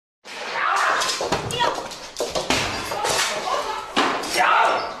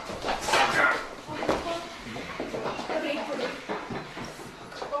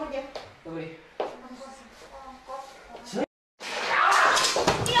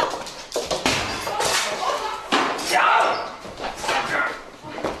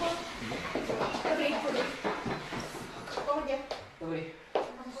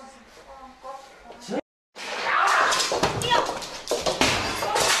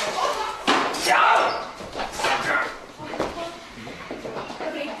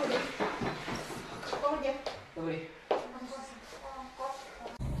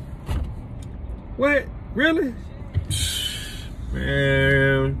Really?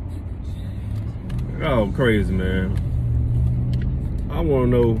 Man. Oh, crazy, man. I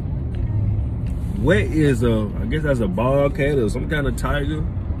want to know, what is I guess that's a bobcat or some kind of tiger,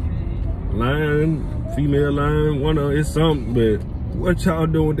 lion, female lion, one of it's something, but what y'all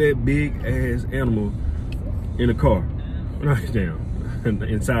doing with that big ass animal in the car? Right down,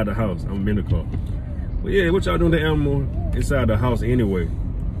 inside the house. I'm in the car. But yeah, what y'all doing with the animal inside the house anyway?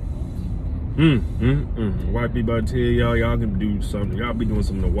 White people, I tell y'all can do something. Y'all be doing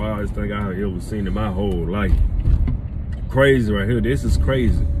some of the wildest thing I have ever seen in my whole life. Crazy right here. This is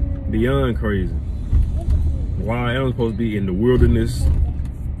crazy. Beyond crazy. Wild animals supposed to be in the wilderness.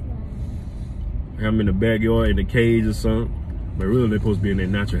 Have them in the backyard, in the cage or something. But really, they're supposed to be in their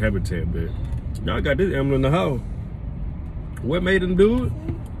natural habitat. But y'all got this animal in the house. What made them do it?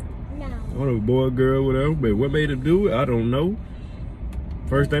 No. I don't know, boy, girl, whatever. But what made them do it? I don't know.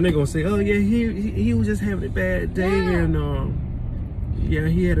 First thing they gonna say, oh yeah, he was just having a bad day, and yeah,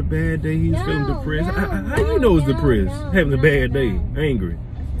 he had a bad day. He was feeling depressed. How you know it's depressed? Having a bad day, angry.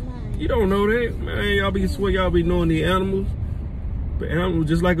 You don't know that, man. Y'all be swear y'all be knowing the animals, but animals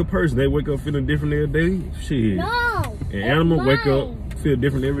just like a person. They wake up feeling different every day. Shit. No. An animal wake up feel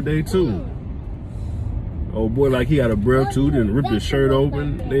different every day too. Oh boy, like he had a breath tooth and ripped his shirt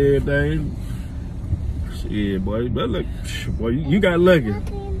open and everything. Shit, boy, but look, boy, you got lucky.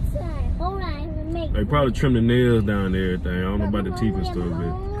 They probably trimmed the nails down and everything. I don't know about the teeth and stuff,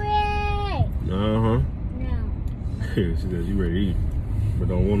 but No. She said she ready to eat, but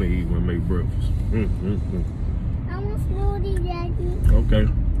don't want to eat when I make breakfast. I want smoothie, Daddy. Okay.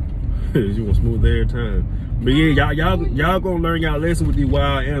 You want smooth every time. But yeah, y'all gonna learn y'all lesson with these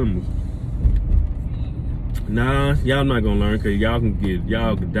wild animals. Nah, y'all not gonna learn, cause y'all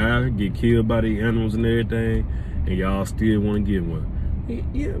can die, get killed by the animals and everything, and y'all still want to get one.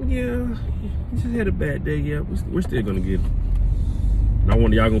 Yeah, you just had a bad day. Yeah, we're still gonna get it. And I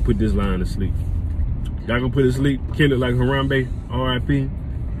wonder y'all gonna put this line to sleep. Y'all gonna put it to sleep, kill it like Harambe, R.I.P.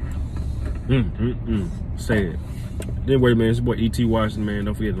 Sad. Anyway, man, it's your boy E.T. Washington, man.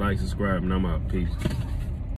 Don't forget to like, subscribe, and I'm out. Peace.